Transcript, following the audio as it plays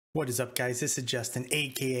What is up, guys? This is Justin,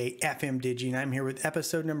 aka FMDigi, and I'm here with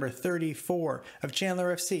episode number 34 of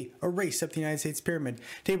Chandler FC, a race up the United States pyramid.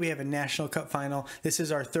 Today we have a National Cup final. This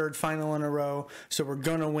is our third final in a row, so we're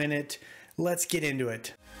gonna win it. Let's get into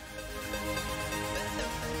it.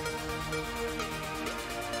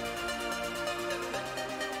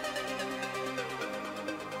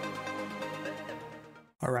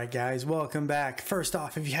 Alright guys, welcome back. First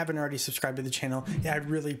off, if you haven't already subscribed to the channel, I'd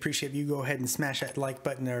really appreciate if you go ahead and smash that like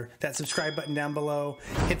button or that subscribe button down below.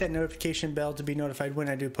 Hit that notification bell to be notified when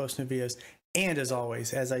I do post new videos. And as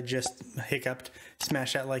always, as I just hiccuped,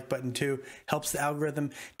 smash that like button too. Helps the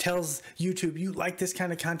algorithm, tells YouTube you like this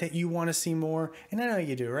kind of content, you want to see more. And I know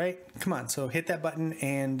you do, right? Come on, so hit that button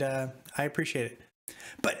and I appreciate it.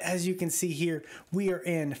 But as you can see here, we are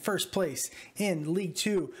in first place in League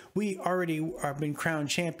 2. We already have been crowned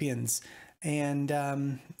champions. And,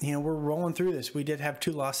 you know, we're rolling through this. We did have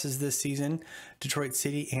 2 losses this season, Detroit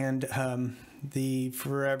City and the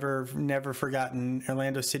forever, never forgotten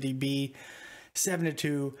Orlando City B,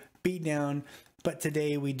 7-2 beatdown. But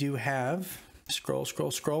today we do have,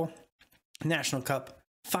 scroll, National Cup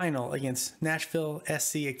final against Nashville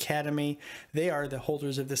SC Academy. They are the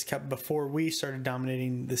holders of this cup before we started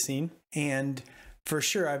dominating the scene. And for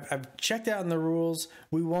sure, I've checked out in the rules.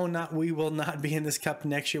 We will not be in this cup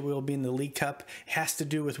next year. We will be in the League Cup. It has to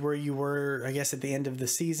do with where you were, I guess, at the end of the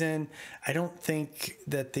season. I don't think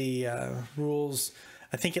that the rules,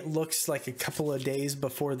 I think it looks like a couple of days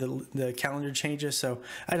before the calendar changes. So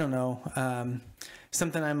I don't know.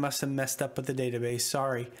 Something I must have messed up with the database.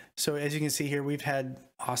 Sorry. So as you can see here, we've had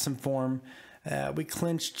awesome form. We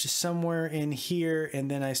clinched somewhere in here, and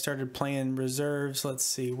then I started playing reserves. Let's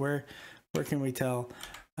see, where can we tell?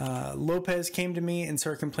 Lopez came to me and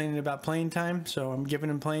started complaining about playing time, so I'm giving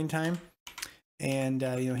him playing time. And,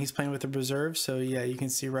 you know, he's playing with the reserves, so yeah, you can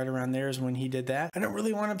see right around there is when he did that. I don't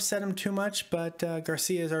really want to upset him too much, but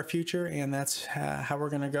Garcia is our future, and that's how we're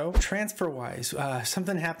going to go. Transfer-wise,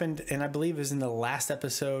 something happened, and I believe it was in the last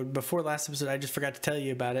episode. Before last episode, I just forgot to tell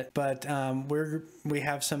you about it, but we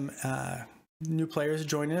have some new players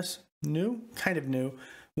joining us. Kind of new.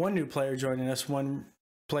 One new player joining us, one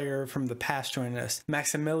player from the past joining us,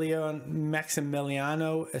 Maximiliano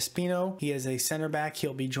Espino. He is a center back.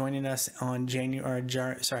 He'll be joining us on July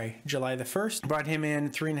the 1st. Brought him in,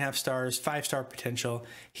 3.5 stars, 5-star potential.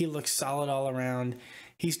 He looks solid all around.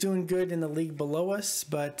 He's doing good in the league below us,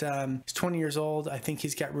 but he's 20 years old. I think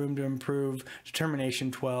he's got room to improve.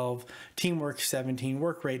 Determination 12, teamwork 17,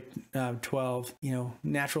 work rate 12. You know,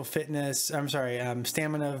 natural fitness.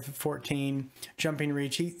 Stamina 14, jumping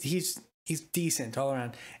reach. He's decent all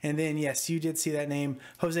around. And then, yes, you did see that name,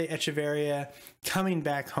 Jose Echeverria, coming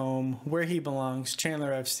back home where he belongs,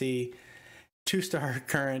 Chandler FC, 2-star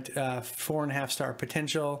current, 4.5-star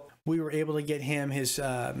potential. We were able to get him. His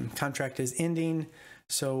contract is ending,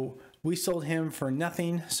 so we sold him for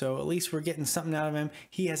nothing. So at least we're getting something out of him.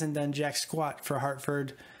 He hasn't done jack squat for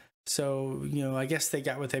Hartford, so, you know, I guess they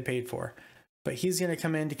got what they paid for. But he's going to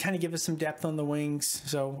come in to kind of give us some depth on the wings.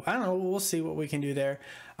 So, I don't know. We'll see what we can do there.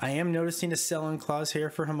 I am noticing a sell-in clause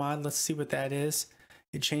here for Hamad. Let's see what that is.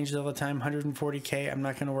 It changes all the time. 140K. I'm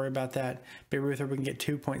not going to worry about that. Beiruther, we can get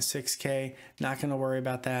 2.6K. Not going to worry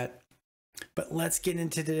about that. But let's get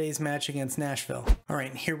into today's match against Nashville. All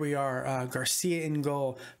right, here we are. Garcia in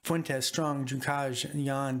goal. Fuentes, Strong, Jukaj,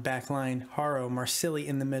 Jan, back line. Haro, Marsili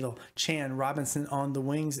in the middle. Chan, Robinson on the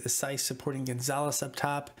wings. Asais supporting Gonzalez up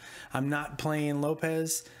top. I'm not playing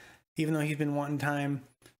Lopez, even though he's been wanting time.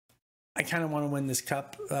 I kind of want to win this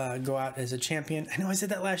cup, go out as a champion. I know I said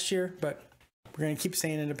that last year, but we're going to keep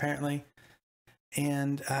saying it apparently.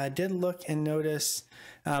 And I did look and notice,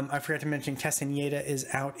 I forgot to mention Castaneda is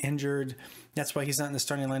out injured. That's why he's not in the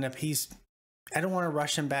starting lineup. I don't want to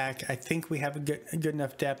rush him back. I think we have a good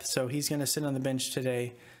enough depth, so he's going to sit on the bench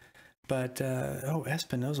today. But, oh,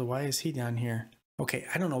 Espinoza, why is he down here? Okay,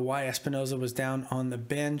 I don't know why Espinoza was down on the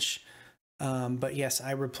bench. But yes,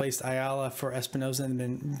 I replaced Ayala for Espinoza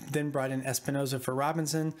and then brought in Espinoza for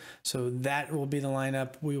Robinson. So that will be the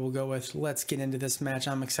lineup we will go with. Let's get into this match.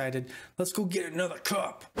 I'm excited. Let's go get another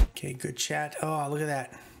cup. Okay, good chat. Oh, look at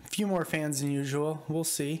that. A few more fans than usual. We'll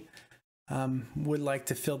see. Would like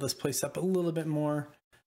to fill this place up a little bit more.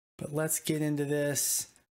 But let's get into this.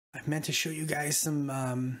 I meant to show you guys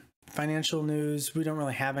some financial news. We don't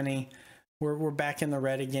really have any. We're back in the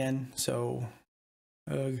red again. So,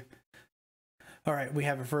 all right, we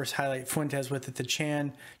have a first highlight. Fuentes with it to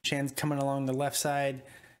Chan. Chan's coming along the left side.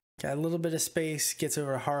 Got a little bit of space. Gets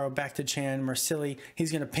over to Haro. Back to Chan. Marsili.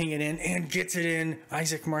 He's going to ping it in and gets it in.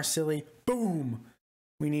 Isaac Marsili. Boom.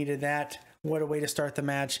 We needed that. What a way to start the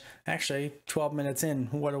match. Actually, 12 minutes in.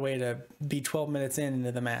 What a way to be 12 minutes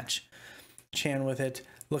into the match. Chan with it,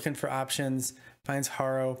 looking for options. Finds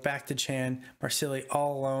Haro, back to Chan. Marsili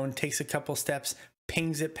all alone, takes a couple steps,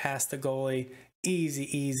 pings it past the goalie. Easy,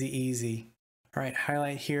 easy, easy. All right,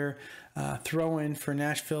 highlight here. Throw in for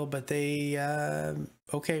Nashville, but they,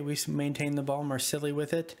 okay, we maintained the ball. Marsili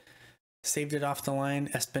with it. Saved it off the line.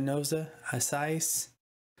 Espinoza, Asais.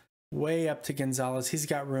 Way up to Gonzalez. He's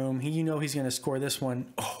got room. You know he's going to score this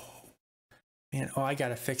one. Oh, man. Oh, I got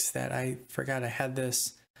to fix that. I forgot I had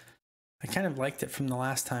this. I kind of liked it from the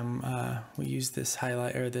last time we used this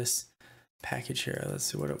highlight or this package here. Let's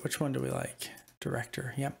see, which one do we like?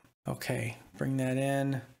 Director. Yep. Okay. Bring that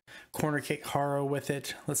in. Corner kick, Haro with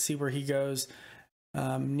it. Let's see where he goes.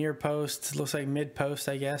 Near post. Looks like mid post,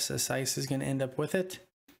 I guess. Asais is going to end up with it.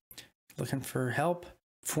 Looking for help.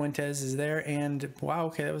 Fuentes is there. And wow,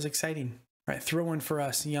 okay, that was exciting. All right, throw in for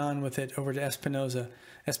us. Jan with it over to Espinoza.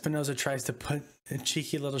 Espinoza tries to put a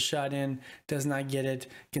cheeky little shot in. Does not get it.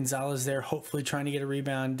 Gonzalez there, hopefully trying to get a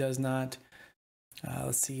rebound. Does not.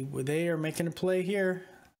 Let's see. They are making a play here.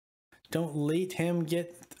 Don't let him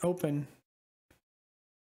get open.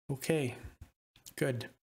 Okay, good.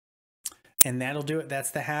 And that'll do it.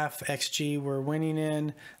 That's the half XG we're winning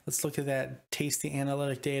in. Let's look at that tasty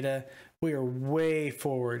analytic data. We are way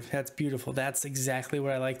forward. That's beautiful. That's exactly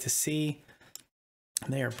what I like to see.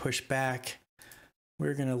 They are pushed back.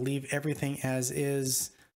 We're going to leave everything as is.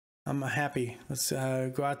 I'm happy. Let's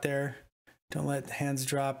go out there. Don't let the hands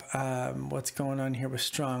drop. What's going on here with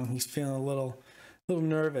Strong? He's feeling a little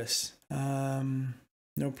nervous.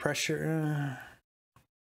 No pressure.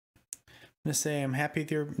 I'm going to say I'm happy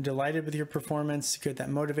with your, delighted with your performance. Good, that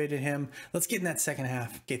motivated him. Let's get in that second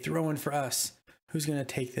half. Okay, throw in for us. Who's going to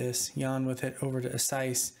take this? Jan with it over to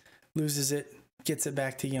Asais. Loses it. Gets it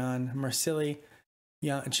back to Jan. Marsili.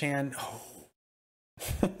 Chan. Oh.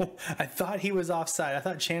 I thought he was offside. I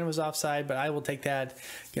thought Chan was offside, but I will take that.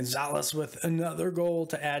 Gonzalez with another goal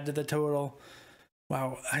to add to the total.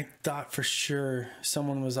 Wow, I thought for sure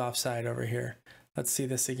someone was offside over here. Let's see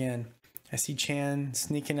this again. I see Chan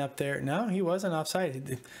sneaking up there. No, he wasn't offside.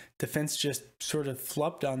 The defense just sort of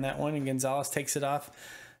flopped on that one, and Gonzalez takes it off.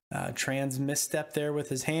 Trans misstep there with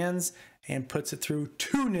his hands and puts it through.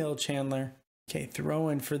 2-0 Chandler. Okay, throw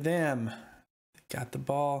in for them. Got the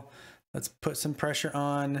ball. Let's put some pressure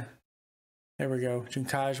on. There we go.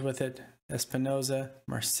 Junkaj with it. Espinoza.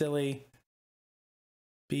 Marsili.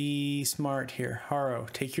 Be smart here. Haro,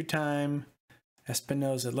 take your time.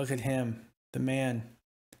 Espinoza, look at him. The man.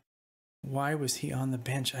 Why was he on the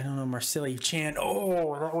bench? I don't know. Marsili. Chan.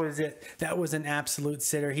 Oh, that was it. That was an absolute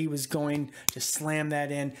sitter. He was going to slam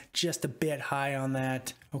that in just a bit high on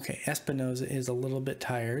that. Okay, Espinoza is a little bit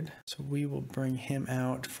tired, so we will bring him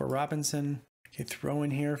out for Robinson. Okay, throw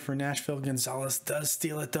in here for Nashville. Gonzalez does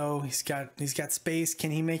steal it though. He's got space.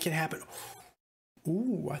 Can he make it happen?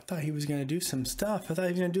 Ooh, I thought he was going to do some stuff. I thought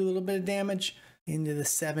he was going to do a little bit of damage. Into the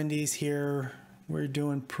 70s here. We're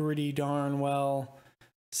doing pretty darn well.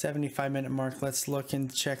 75-minute mark. Let's look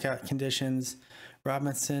and check out conditions.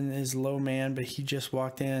 Robinson is low man, but he just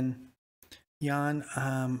walked in. Jan,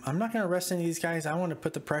 I'm not going to rest any of these guys. I want to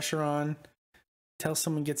put the pressure on. Till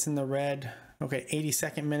someone gets in the red. Okay,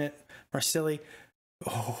 82nd minute. Marsili.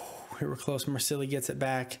 Oh, we were close. Marsili gets it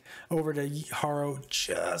back. Over to Haro.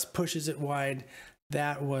 Just pushes it wide.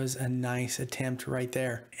 That was a nice attempt right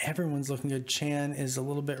there. Everyone's looking good. Chan is a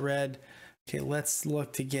little bit red. Okay, let's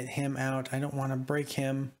look to get him out. I don't want to break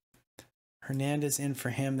him. Hernandez in for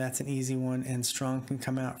him. That's an easy one. And Strong can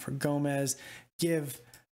come out for Gomez. Give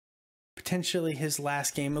potentially his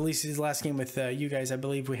last game, at least his last game with you guys. I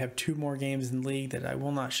believe we have 2 more games in the league that I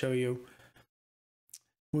will not show you.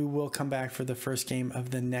 We will come back for the first game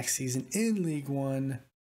of the next season in League One.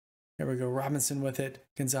 There we go. Robinson with it.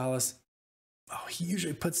 Gonzalez. Oh, he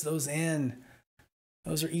usually puts those in.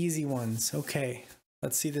 Those are easy ones. Okay.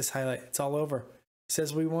 Let's see this highlight. It's all over. It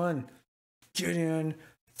says we won. Get in.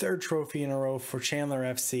 3rd trophy in a row for Chandler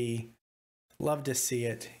FC. Love to see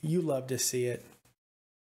it. You love to see it.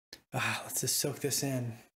 Let's just soak this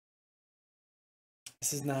in.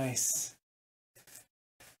 This is nice.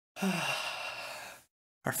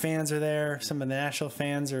 Our fans are there. Some of the Nashville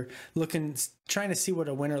fans are looking, trying to see what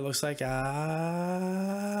a winner looks like.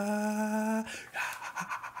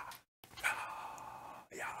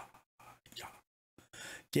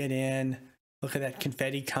 Get in. Look at that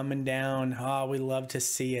confetti coming down. Oh, we love to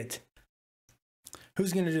see it.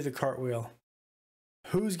 Who's going to do the cartwheel?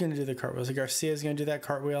 Who's going to do the cartwheel? So Garcia's going to do that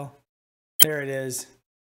cartwheel. There it is.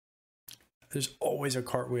 There's always a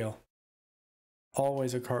cartwheel.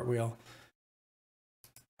 Always a cartwheel.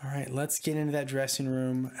 All right, let's get into that dressing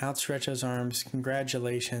room. Outstretch those arms.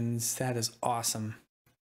 Congratulations. That is awesome.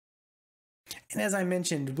 And as I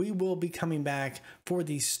mentioned, we will be coming back for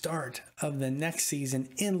the start of the next season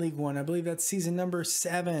in League One. I believe that's season number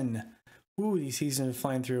 7. Ooh, these seasons are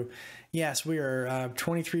flying through. Yes, we are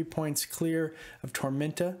 23 points clear of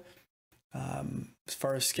Tormenta. As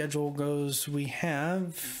far as schedule goes, we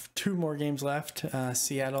have 2 more games left.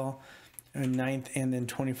 Seattle in 9th and then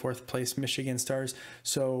 24th place Michigan Stars.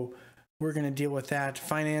 So we're going to deal with that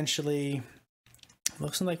financially.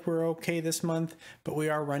 Looks like we're okay this month, but we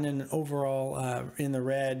are running overall in the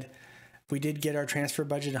red. We did get our transfer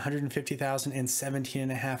budget, $150,000 and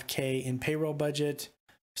 $17.5K in payroll budget,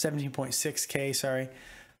 $17.6K, sorry.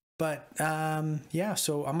 But yeah,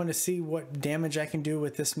 so I'm going to see what damage I can do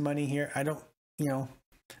with this money here. I don't,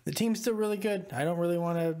 the team's still really good. I don't really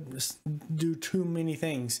want to do too many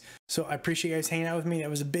things. So I appreciate you guys hanging out with me. That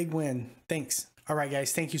was a big win. Thanks. All right,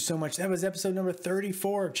 guys, thank you so much. That was episode number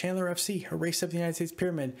 34 of Chandler FC, a race up the United States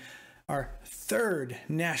Pyramid. Our 3rd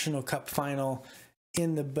National Cup final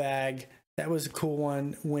in the bag. That was a cool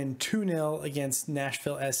one. Win 2-0 against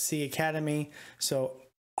Nashville SC Academy. So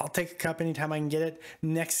I'll take a cup anytime I can get it.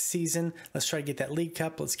 Next season, let's try to get that League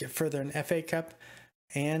Cup. Let's get further in FA Cup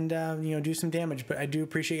and, do some damage. But I do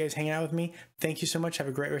appreciate you guys hanging out with me. Thank you so much. Have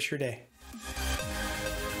a great rest of your day.